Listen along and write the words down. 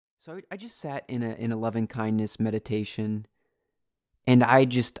So I just sat in a loving kindness meditation, and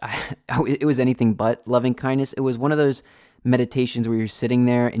it was anything but loving kindness. It was one of those meditations where you're sitting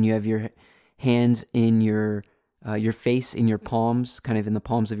there and you have your hands in your face in your palms, kind of in the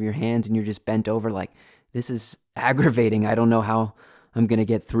palms of your hands, and you're just bent over like, this is aggravating. I don't know how I'm gonna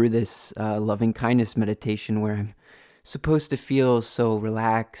get through this loving kindness meditation where I'm supposed to feel so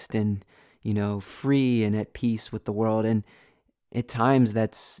relaxed and free and at peace with the world. And at times,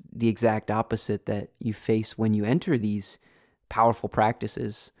 that's the exact opposite that you face when you enter these powerful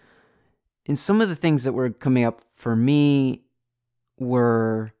practices. And some of the things that were coming up for me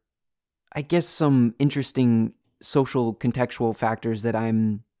were, I guess, some interesting social contextual factors that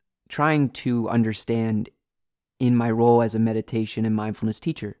I'm trying to understand in my role as a meditation and mindfulness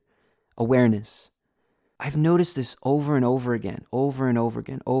teacher. Awareness. I've noticed this over and over again, over and over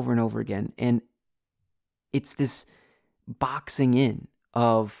again, over and over again. And it's this boxing in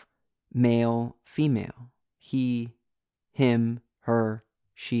of male, female, he, him, her,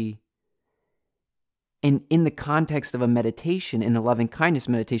 she. And in the context of a meditation, in a loving kindness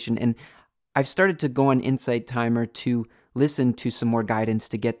meditation, and I've started to go on Insight Timer to listen to some more guidance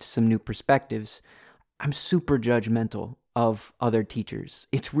to get to some new perspectives. I'm super judgmental of other teachers.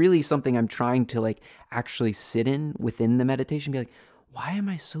 It's really something I'm trying to actually sit in within the meditation, be like, why am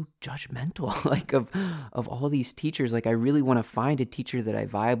I so judgmental of all these teachers? I really want to find a teacher that I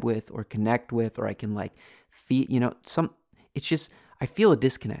vibe with or connect with, or I can feel, it's just, I feel a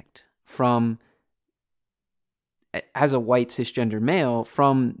disconnect from, as a white cisgender male,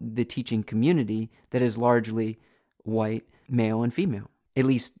 from the teaching community that is largely white, male, and female. At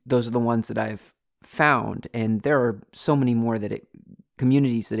least those are the ones that I've found. And there are so many more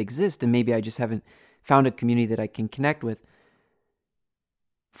communities that exist, and maybe I just haven't found a community that I can connect with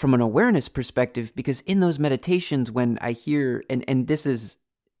from an awareness perspective, because in those meditations, when I hear, and this is,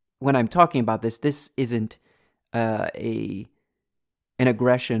 when I'm talking about this isn't an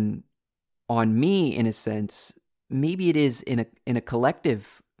aggression on me in a sense. Maybe it is in a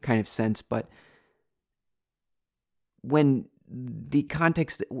collective kind of sense, but when the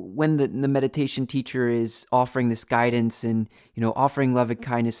context, when the meditation teacher is offering this guidance and, offering love and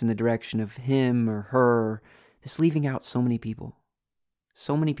kindness in the direction of him or her, it's leaving out so many people.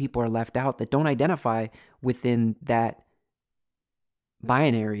 So many people are left out that don't identify within that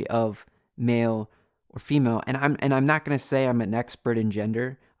binary of male or female. And I'm not going to say I'm an expert in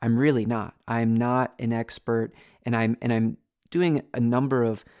gender. I'm really not. I'm not an expert, and I'm doing a number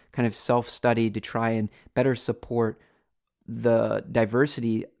of kind of self-study to try and better support the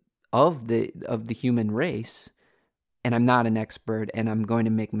diversity of the human race. And I'm not an expert, and I'm going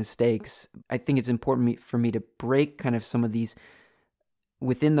to make mistakes. I think it's important for me to break kind of some of these.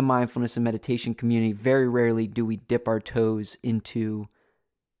 Within the mindfulness and meditation community, very rarely do we dip our toes into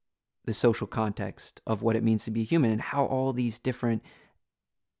the social context of what it means to be human and how all these different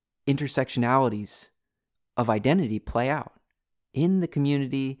intersectionalities of identity play out in the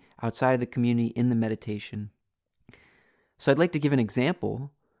community, outside of the community, in the meditation. So I'd like to give an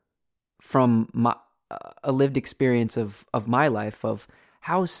example from a lived experience of my life, of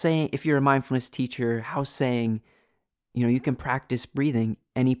how saying, if you're a mindfulness teacher, how saying, you can practice breathing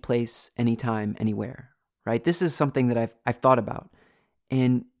any place, anytime, anywhere, right? This is something that I've thought about.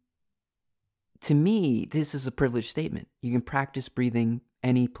 And to me, this is a privileged statement. You can practice breathing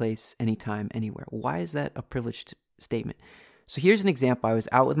any place, anytime, anywhere. Why is that a privileged statement? So here's an example. I was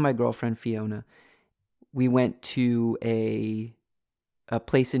out with my girlfriend, Fiona. We went to a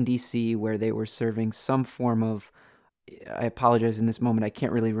place in DC where they were serving some form of, I apologize in this moment, I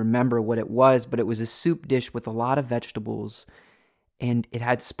can't really remember what it was, but it was a soup dish with a lot of vegetables, and it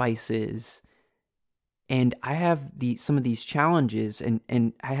had spices. And I have some of these challenges,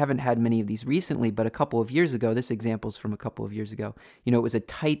 and I haven't had many of these recently, but a couple of years ago, this example's from a couple of years ago, it was a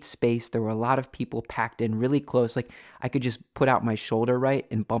tight space. There were a lot of people packed in really close. I could just put out my shoulder right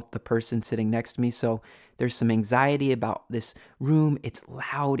and bump the person sitting next to me. So there's some anxiety about this room. It's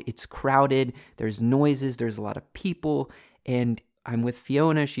loud, it's crowded, there's noises, there's a lot of people, and I'm with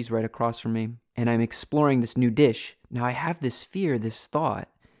Fiona, she's right across from me, and I'm exploring this new dish. Now I have this fear, this thought,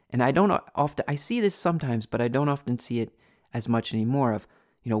 and I see this sometimes, but I don't often see it as much anymore of,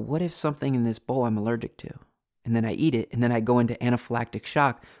 what if something in this bowl I'm allergic to? And then I eat it, and then I go into anaphylactic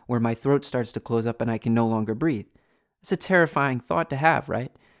shock where my throat starts to close up and I can no longer breathe. It's a terrifying thought to have,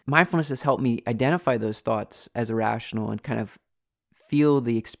 right? Mindfulness has helped me identify those thoughts as irrational and kind of feel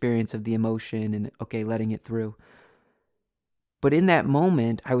the experience of the emotion and, okay, letting it through. But in that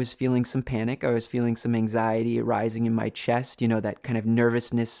moment, I was feeling some panic. I was feeling some anxiety rising in my chest, that kind of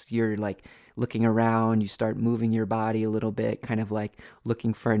nervousness. You're looking around, you start moving your body a little bit, kind of like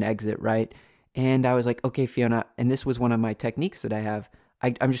looking for an exit, right? And I was like, okay, Fiona, and this was one of my techniques that I have.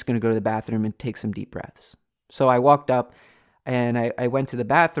 I'm just going to go to the bathroom and take some deep breaths. So I walked up and I went to the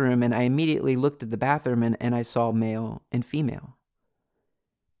bathroom, and I immediately looked at the bathroom, and I saw male and female.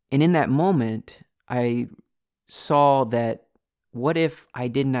 And in that moment, I saw that what if I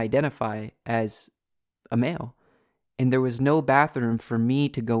didn't identify as a male, and there was no bathroom for me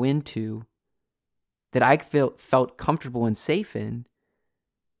to go into that I felt comfortable and safe in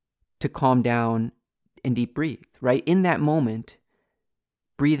to calm down and deep breathe, right? In that moment,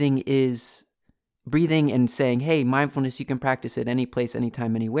 breathing and saying, hey, mindfulness, you can practice it any place,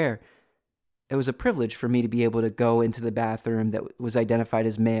 anytime, anywhere. It was a privilege for me to be able to go into the bathroom that was identified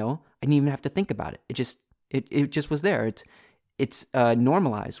as male. I didn't even have to think about it. It just was there. It's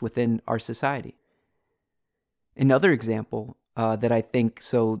normalized within our society. Another example that I think,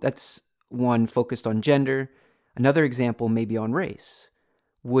 so that's one focused on gender. Another example, maybe on race,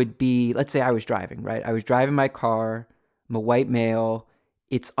 would be, let's say I was driving, right? I was driving my car. I'm a white male.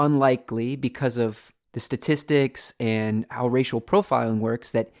 It's unlikely, because of the statistics and how racial profiling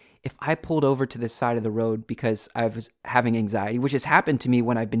works, that if I pulled over to the side of the road because I was having anxiety, which has happened to me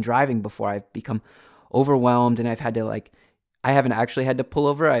when I've been driving before, I've become overwhelmed and I've had to I haven't actually had to pull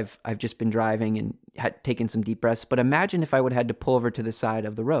over. I've just been driving and had taken some deep breaths. But imagine if I would have had to pull over to the side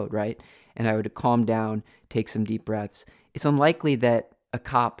of the road, right? And I would calm down, take some deep breaths. It's unlikely that a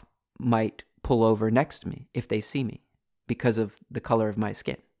cop might pull over next to me if they see me, because of the color of my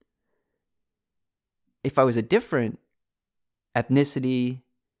skin. If I was a different ethnicity,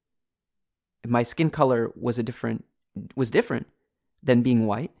 if my skin color was different than being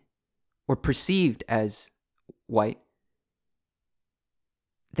white, or perceived as white,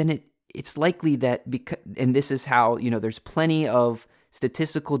 then it's likely that, and this is how, there's plenty of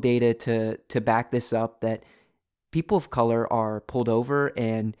statistical data to back this up, that people of color are pulled over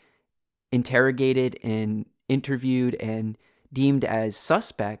and interrogated and interviewed and deemed as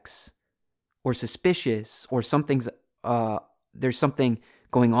suspects or suspicious, or there's something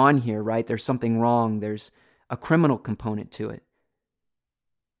going on here, right? There's something wrong. There's a criminal component to it.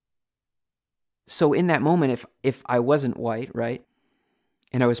 So in that moment, if I wasn't white, right,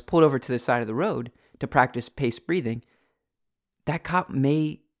 and I was pulled over to the side of the road to practice paced breathing, that cop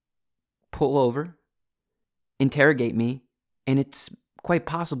may pull over, interrogate me, and it's quite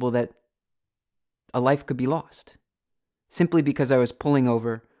possible that a life could be lost simply because I was pulling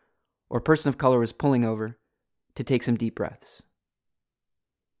over, or a person of color was pulling over to take some deep breaths.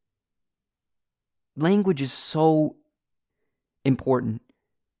 Language is so important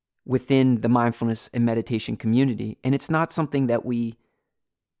within the mindfulness and meditation community, and it's not something that we,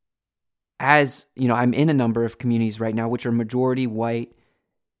 I'm in a number of communities right now which are majority white,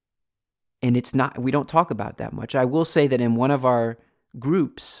 and we don't talk about that much. I will say that in one of our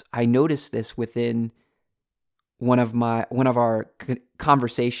groups, I noticed this within one of our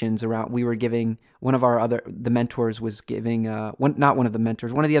conversations around, we were giving, one of the mentors was giving, one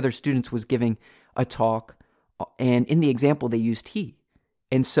of the other students was giving a talk, and in the example they used he.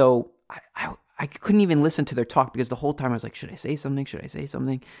 And so I couldn't even listen to their talk, because the whole time I was like, should I say something? Should I say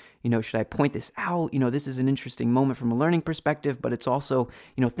something? Should I point this out? This is an interesting moment from a learning perspective, but it's also,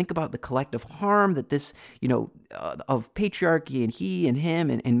 think about the collective harm that this, of patriarchy and he and him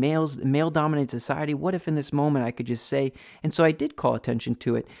and male-dominated society. What if in this moment I could just say, and so I did call attention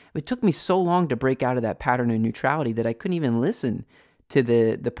to it. It took me so long to break out of that pattern of neutrality that I couldn't even listen to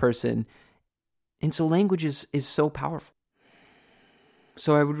the person. And so language is so powerful.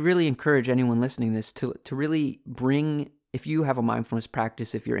 So I would really encourage anyone listening to this to really bring, if you have a mindfulness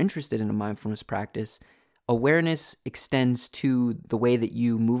practice, if you're interested in a mindfulness practice, awareness extends to the way that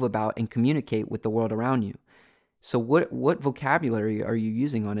you move about and communicate with the world around you. So what vocabulary are you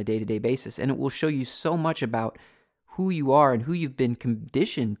using on a day-to-day basis? And it will show you so much about who you are and who you've been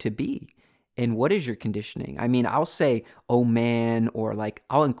conditioned to be. And what is your conditioning? I mean, I'll say, oh man, or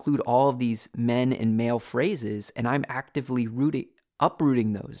I'll include all of these men and male phrases, and I'm actively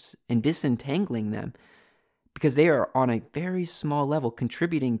uprooting those and disentangling them, because they are on a very small level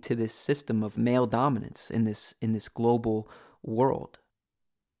contributing to this system of male dominance in this global world.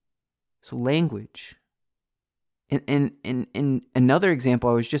 So language. And another example,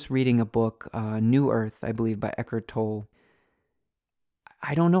 I was just reading a book, New Earth, I believe, by Eckhart Tolle.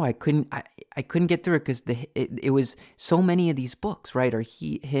 I don't know. I couldn't get through it because it was so many of these books, right? Are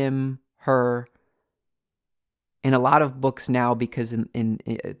he, him, her. In a lot of books now, because in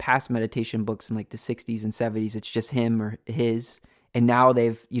past meditation books in the 60s and 70s, it's just him or his. And now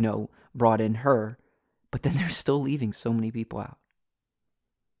they've, brought in her. But then they're still leaving so many people out.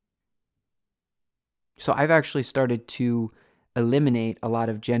 So I've actually started to eliminate a lot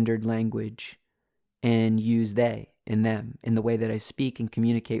of gendered language and use they and them in the way that I speak and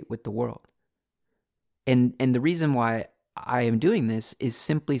communicate with the world. And the reason why I am doing this is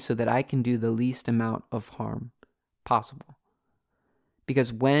simply so that I can do the least amount of harm possible.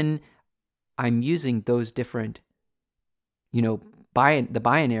 Because when I'm using those different, the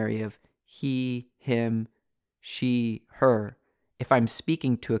binary of he, him, she, her, if I'm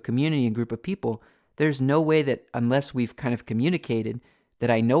speaking to a community and group of people, there's no way that unless we've kind of communicated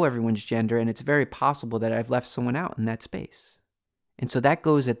that I know everyone's gender, and it's very possible that I've left someone out in that space. And so that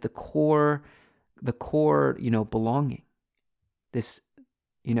goes at the core, belonging. This,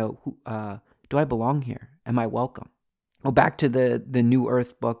 do I belong here? Am I welcome? Well, back to the New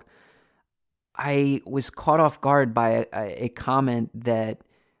Earth book, I was caught off guard by a comment that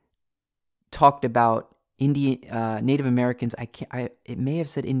talked about Native Americans. It may have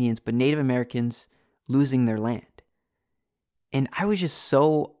said Indians, but Native Americans losing their land. And I was just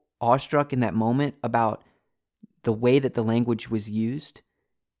so awestruck in that moment about the way that the language was used,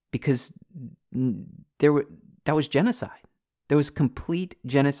 because that was genocide. There was complete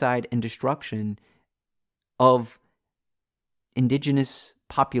genocide and destruction of indigenous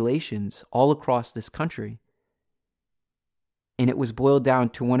populations all across this country. And it was boiled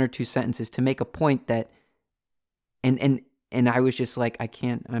down to one or two sentences to make a point that, and I was just like,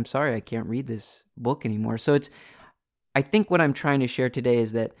 I'm sorry, I can't read this book anymore. So I think what I'm trying to share today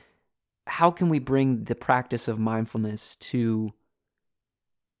is that how can we bring the practice of mindfulness to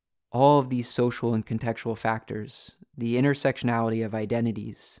all of these social and contextual factors, the intersectionality of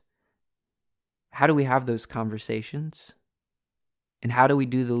identities? How do we have those conversations? And how do we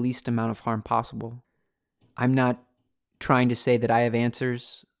do the least amount of harm possible? I'm not trying to say that I have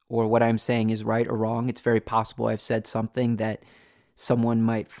answers or what I'm saying is right or wrong. It's very possible I've said something that someone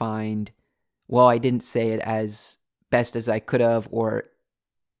might find, well, I didn't say it as best as I could have, or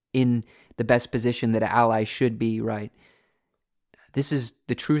in the best position that an ally should be, right? This is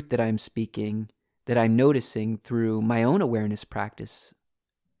the truth that I'm speaking, that I'm noticing through my own awareness practice.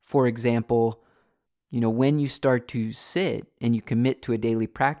 For example, when you start to sit and you commit to a daily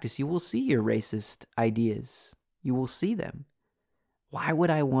practice, you will see your racist ideas. You will see them. Why would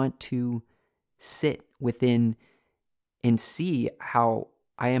I want to sit within and see how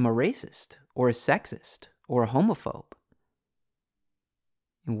I am a racist or a sexist or a homophobe?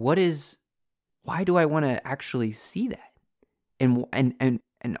 And why do I want to actually see that? And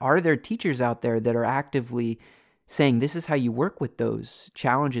are there teachers out there that are actively saying this is how you work with those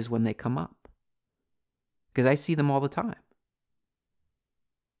challenges when they come up? Because I see them all the time.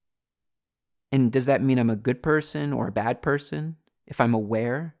 And does that mean I'm a good person or a bad person? If I'm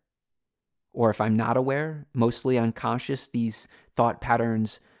aware or if I'm not aware, mostly unconscious, these thought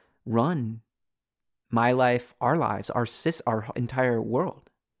patterns run my life, our lives, our entire world.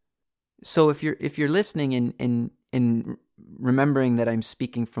 So if you're listening and remembering that I'm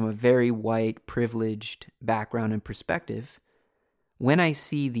speaking from a very white, privileged background and perspective, when I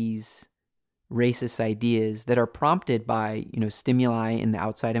see these racist ideas that are prompted by, stimuli in the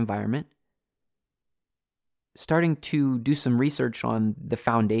outside environment, starting to do some research on the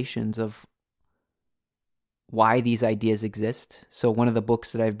foundations of why these ideas exist. So one of the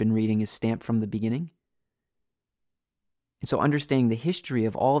books that I've been reading is Stamped from the Beginning. And so understanding the history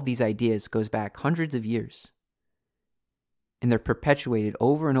of all of these ideas goes back hundreds of years. And they're perpetuated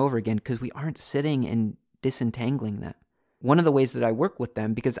over and over again because we aren't sitting and disentangling them. One of the ways that I work with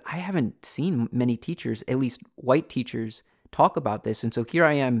them, because I haven't seen many teachers, at least white teachers, talk about this. And so here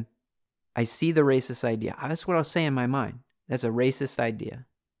I am, I see the racist idea. That's what I'll say in my mind. That's a racist idea.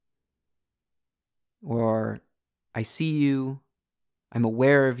 Or I see you, I'm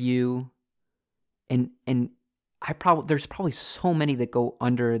aware of you, and there's probably so many that go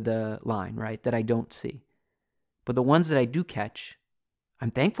under the line, right, that I don't see. But the ones that I do catch,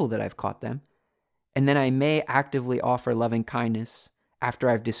 I'm thankful that I've caught them. And then I may actively offer loving kindness after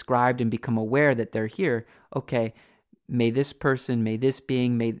I've described and become aware that they're here. Okay, may this person, may this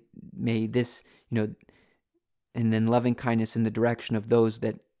being, may this, and then loving kindness in the direction of those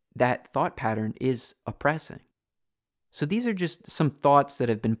that thought pattern is oppressing. So these are just some thoughts that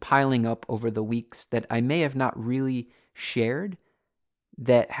have been piling up over the weeks that I may have not really shared,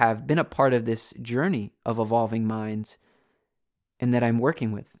 that have been a part of this journey of evolving minds, and that I'm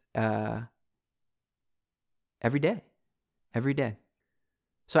working with every day.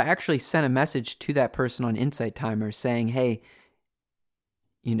 So I actually sent a message to that person on Insight Timer saying, hey,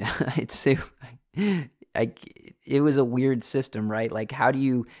 it was a weird system, right? Like, how do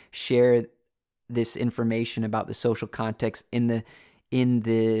you share this information about the social context in in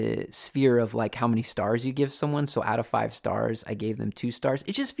the sphere of like how many stars you give someone. So out of 5 stars, I gave them 2 stars.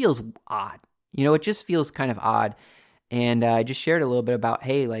 It just feels odd. It just feels kind of odd. And I just shared a little bit about,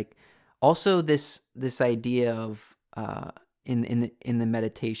 hey, like also this idea of in the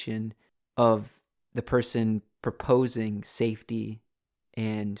meditation of the person proposing safety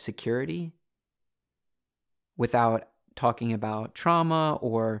and security without talking about trauma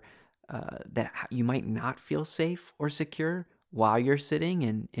or that you might not feel safe or secure while you're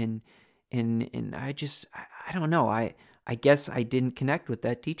sitting. And I don't know. I guess I didn't connect with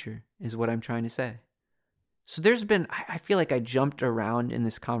that teacher is what I'm trying to say. So I feel like I jumped around in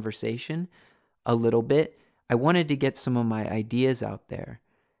this conversation a little bit. I wanted to get some of my ideas out there.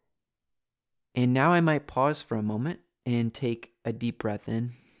 And now I might pause for a moment and take a deep breath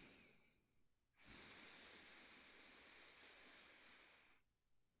in.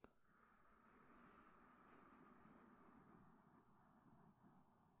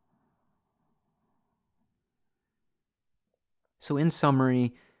 So in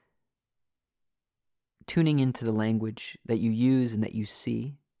summary, tuning into the language that you use and that you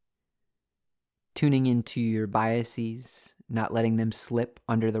see, tuning into your biases, not letting them slip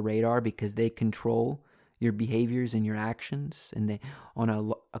under the radar because they control your behaviors and your actions, and they,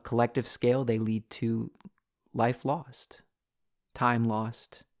 on a collective scale, they lead to life lost, time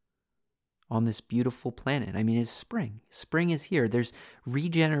lost on this beautiful planet. I mean, it's spring. Spring is here. There's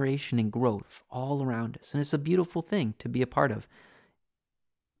regeneration and growth all around us, and it's a beautiful thing to be a part of.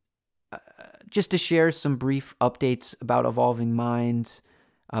 Just to share some brief updates about Evolving Minds,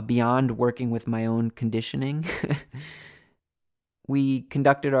 beyond working with my own conditioning, we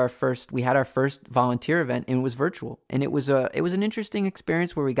had our first volunteer event, and it was virtual, and it was an interesting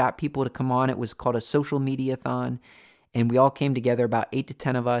experience where we got people to come on. It was called a social media-thon, and we all came together, about 8 to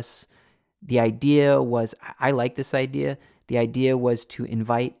 10 of us. The idea was, I like this idea. The idea was to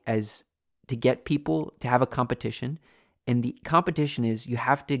get people to have a competition. And the competition is you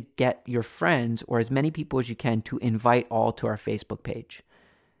have to get your friends or as many people as you can to invite all to our Facebook page.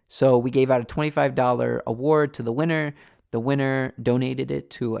 So we gave out a $25 award to the winner. The winner donated it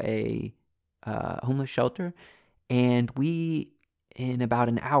to a homeless shelter. And in about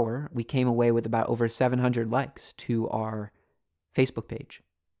an hour, we came away with about over 700 likes to our Facebook page.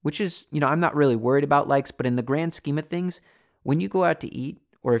 Which is, I'm not really worried about likes, but in the grand scheme of things, when you go out to eat,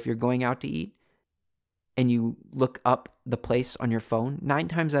 or if you're going out to eat, and you look up the place on your phone, 9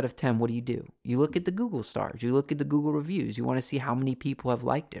 times out of 10, what do? You look at the Google stars, you look at the Google reviews, you want to see how many people have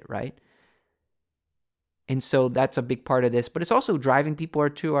liked it, right? And so that's a big part of this, but it's also driving people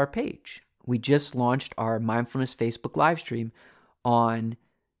to our page. We just launched our Mindfulness Facebook live stream on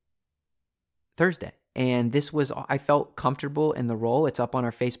Thursday. And I felt comfortable in the role. It's up on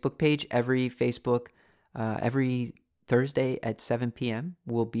our Facebook page. Every Thursday at 7 p.m.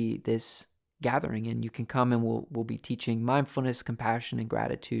 will be this gathering, and you can come and we'll be teaching mindfulness, compassion, and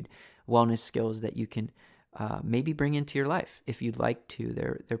gratitude, wellness skills that you can maybe bring into your life if you'd like to.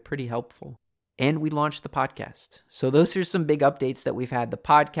 They're pretty helpful. And we launched the podcast. So those are some big updates that we've had. The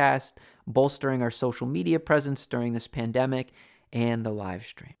podcast, bolstering our social media presence during this pandemic, and the live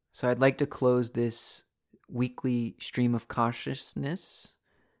stream. So I'd like to close this weekly stream of consciousness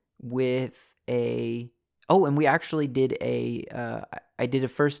with and we actually did I did a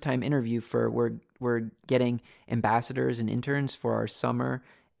first time interview we're getting ambassadors and interns for our summer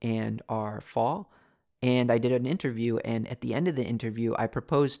and our fall. And I did an interview, and at the end of the interview, I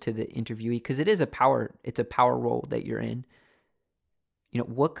proposed to the interviewee, because it's a power role that you're in.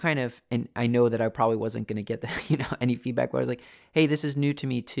 What kind of, and I know that I probably wasn't going to get any feedback, but I was like, hey, this is new to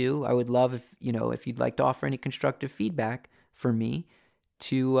me too. I would love if you'd like to offer any constructive feedback for me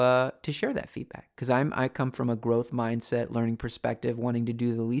to share that feedback. Because I come from a growth mindset, learning perspective, wanting to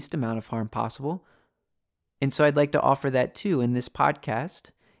do the least amount of harm possible. And so I'd like to offer that too in this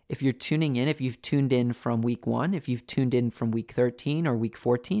podcast. If you're tuning in, if you've tuned in from week 1, if you've tuned in from week 13 or week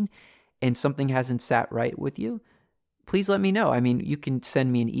 14, and something hasn't sat right with you, please let me know. I mean, you can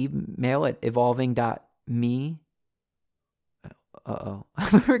send me an email at evolving.me. I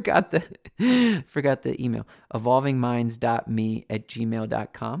forgot the email.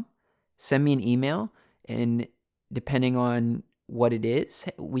 evolvingminds.me@gmail.com. Send me an email, and depending on what it is,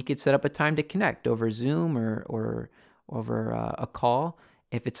 we could set up a time to connect over Zoom or over a call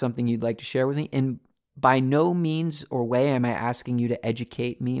if it's something you'd like to share with me. And by no means or way am I asking you to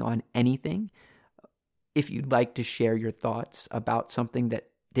educate me on anything. If you'd like to share your thoughts about something that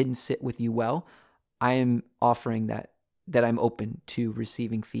didn't sit with you well, I am offering that I'm open to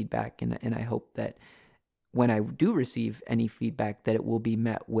receiving feedback. And I hope that when I do receive any feedback, that it will be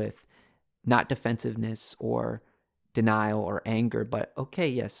met with not defensiveness or denial or anger, but okay,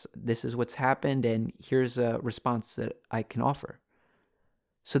 yes, this is what's happened, and here's a response that I can offer.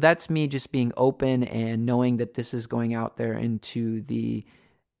 So that's me just being open and knowing that this is going out there into the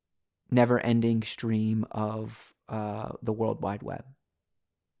never-ending stream of the World Wide Web.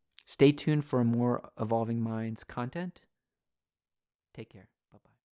 Stay tuned for more Evolving Minds content. Take care.